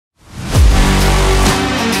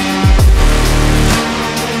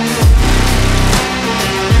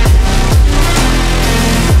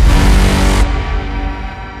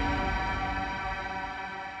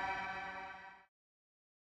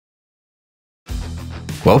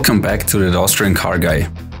Welcome back to That Austrian Car Guy.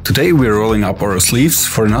 Today we're rolling up our sleeves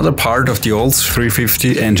for another part of the old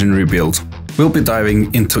 350 engine rebuild. We'll be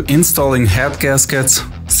diving into installing head gaskets,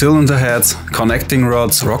 cylinder heads, connecting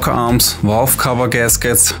rods, rocker arms, valve cover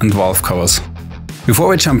gaskets and valve covers. Before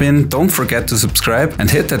we jump in, don't forget to subscribe and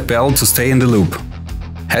hit that bell to stay in the loop.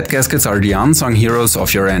 Head gaskets are the unsung heroes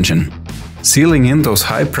of your engine, sealing in those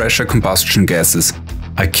high-pressure combustion gases.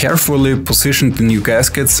 I carefully positioned the new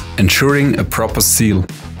gaskets, ensuring a proper seal.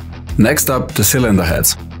 Next up, the cylinder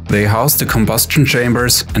heads. They house the combustion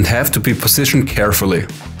chambers and have to be positioned carefully.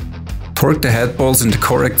 Torque the head bolts in the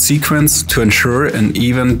correct sequence to ensure an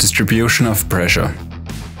even distribution of pressure.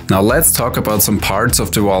 Now let's talk about some parts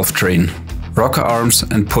of the valve train: rocker arms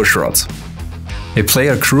and push rods. They play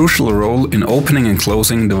a crucial role in opening and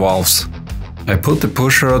closing the valves. I put the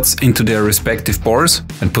push rods into their respective bores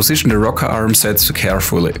and position the rocker arm sets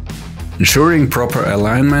carefully, ensuring proper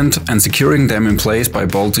alignment and securing them in place by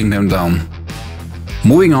bolting them down.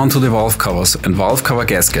 Moving on to the valve covers and valve cover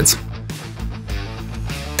gaskets.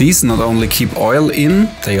 These not only keep oil in,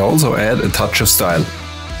 they also add a touch of style.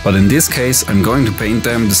 But in this case I'm going to paint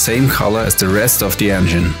them the same color as the rest of the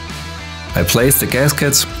engine. I place the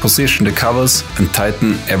gaskets, position the covers and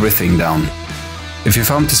tighten everything down. If you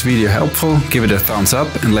found this video helpful, give it a thumbs up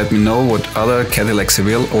and let me know what other Cadillac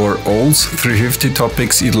Seville or Olds 350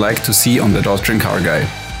 topics you'd like to see on That Austrian Car Guy.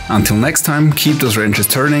 Until next time, keep those wrenches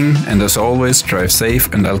turning and as always, drive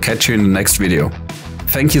safe and I'll catch you in the next video.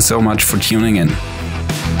 Thank you so much for tuning in.